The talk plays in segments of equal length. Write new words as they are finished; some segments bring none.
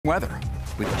Weather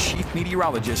with Chief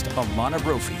Meteorologist Alana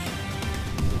Brophy.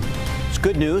 It's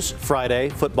good news. Friday,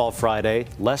 Football Friday.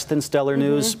 Less than stellar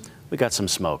news. We got some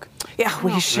smoke. Yeah,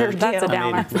 we sure do. That's a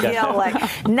downer.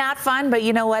 Not fun, but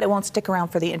you know what? It won't stick around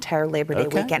for the entire Labor Day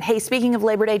weekend. Hey, speaking of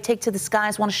Labor Day, take to the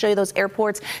skies. Want to show you those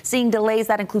airports seeing delays.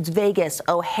 That includes Vegas,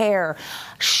 O'Hare,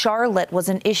 Charlotte was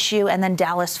an issue, and then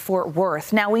Dallas, Fort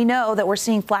Worth. Now, we know that we're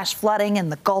seeing flash flooding in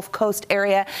the Gulf Coast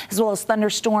area, as well as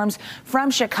thunderstorms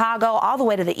from Chicago all the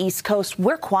way to the East Coast.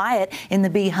 We're quiet in the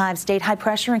Beehive State. High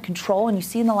pressure and control, and you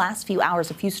see in the last few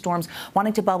hours a few storms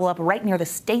wanting to bubble up right near the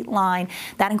state line.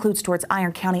 That includes towards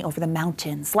Iron County over the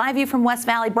mountains. Live view from West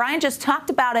Valley. Brian just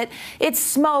talked about it. It's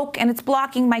smoke, and it's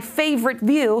blocking my favorite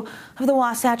view of the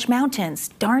Wasatch Mountains.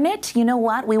 Darn it. You know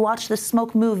what? We watched the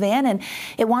smoke move in, and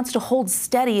it wants to hold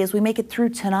steady as we make it through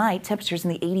tonight. Temperatures in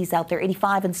the 80s out there,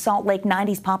 85 in Salt Lake,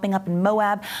 90s popping up in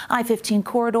Moab, I-15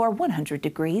 corridor, 100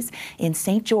 degrees in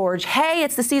St. George. Hey,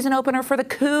 it's the season opener for the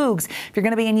Cougs. If you're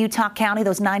going to be in Utah County,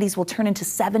 those 90s will turn into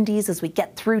 70s as we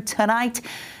get through tonight.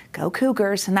 Go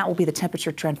Cougars, and that will be the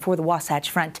temperature trend for the Wasatch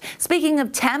Front. Speaking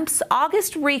of temps,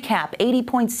 August recap,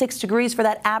 80.6 degrees for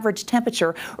that average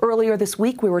temperature. Earlier this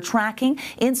week, we were tracking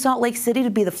in Salt Lake City to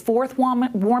be the fourth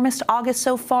warmest August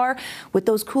so far. With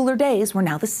those cooler days, we're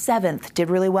now the 7th. Did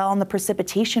really well on the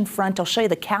precipitation front. I'll show you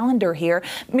the calendar here.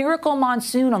 Miracle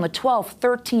monsoon on the 12th,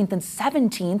 13th, and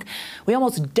 17th. We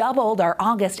almost doubled our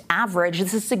August average.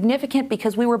 This is significant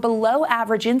because we were below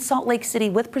average in Salt Lake City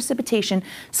with precipitation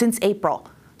since April.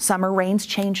 Summer rains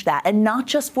changed that, and not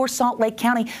just for Salt Lake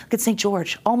County. Look at St.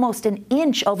 George, almost an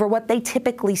inch over what they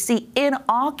typically see in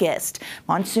August.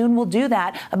 Monsoon will do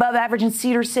that. Above average in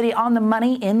Cedar City, on the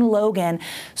money in Logan.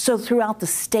 So throughout the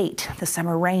state, the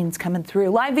summer rains coming through.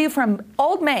 Live view from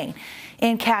Old Main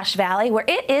in Cache Valley, where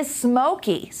it is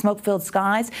smoky. Smoke-filled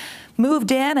skies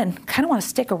moved in and kind of want to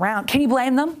stick around. Can you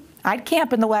blame them? I'd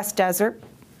camp in the West Desert.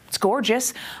 It's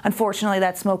gorgeous. Unfortunately,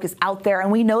 that smoke is out there, and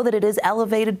we know that it is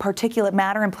elevated particulate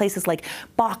matter in places like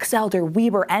Box Elder,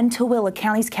 Weber, and Tooele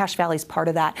counties. Cache Valley is part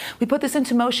of that. We put this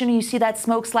into motion, and you see that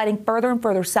smoke sliding further and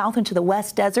further south into the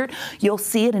West Desert. You'll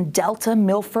see it in Delta.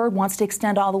 Milford wants to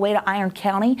extend all the way to Iron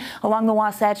County. Along the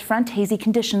Wasatch Front, hazy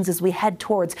conditions as we head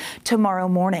towards tomorrow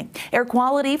morning. Air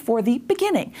quality for the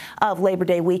beginning of Labor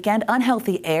Day weekend.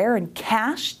 Unhealthy air in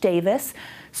Cache, Davis,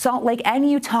 Salt Lake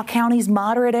and Utah counties,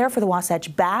 moderate air for the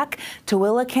Wasatch back.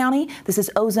 Tooele County, this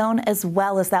is ozone as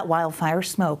well as that wildfire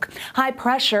smoke. High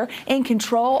pressure in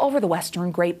control over the western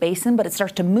Great Basin, but it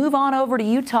starts to move on over to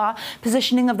Utah.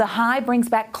 Positioning of the high brings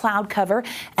back cloud cover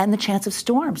and the chance of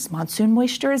storms. Monsoon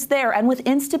moisture is there, and with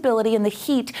instability in the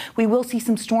heat, we will see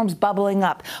some storms bubbling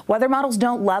up. Weather models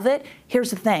don't love it. Here's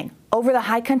the thing. Over the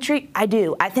high country, I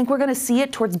do. I think we're going to see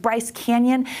it towards Bryce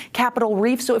Canyon, Capitol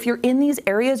Reef. So if you're in these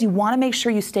areas, you want to make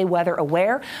sure you stay weather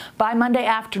aware. By Monday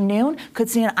afternoon, could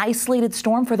see an isolated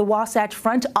storm for the Wasatch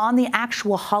Front on the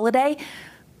actual holiday.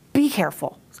 Be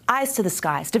careful. Eyes to the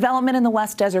skies. Development in the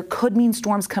West Desert could mean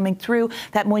storms coming through.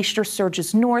 That moisture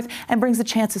surges north and brings a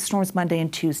chance of storms Monday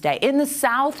and Tuesday. In the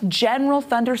south, general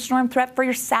thunderstorm threat for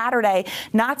your Saturday.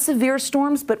 Not severe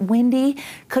storms, but windy.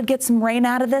 Could get some rain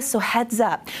out of this, so heads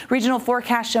up. Regional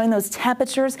forecast showing those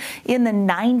temperatures in the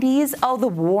 90s. Oh, the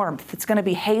warmth. It's going to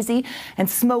be hazy and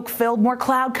smoke-filled. More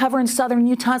cloud cover in southern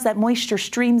Utah as that moisture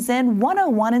streams in.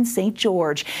 101 in St.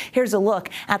 George. Here's a look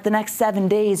at the next 7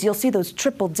 days. You'll see those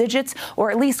triple digits,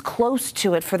 or at least close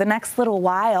to it for the next little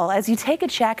while. As you take a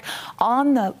check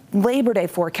on the Labor Day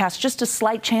forecast, just a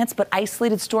slight chance, but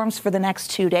isolated storms for the next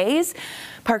 2 days.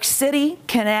 Park City,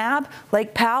 Kanab,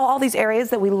 Lake Powell, all these areas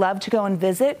that we love to go and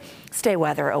visit. Stay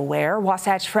weather aware.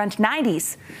 Wasatch Front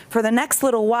 90s for the next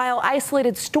little while.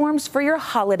 Isolated storms for your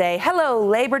holiday. Hello,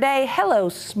 Labor Day. Hello,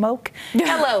 smoke.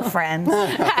 Hello, friends.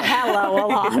 Hello,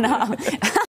 Alana.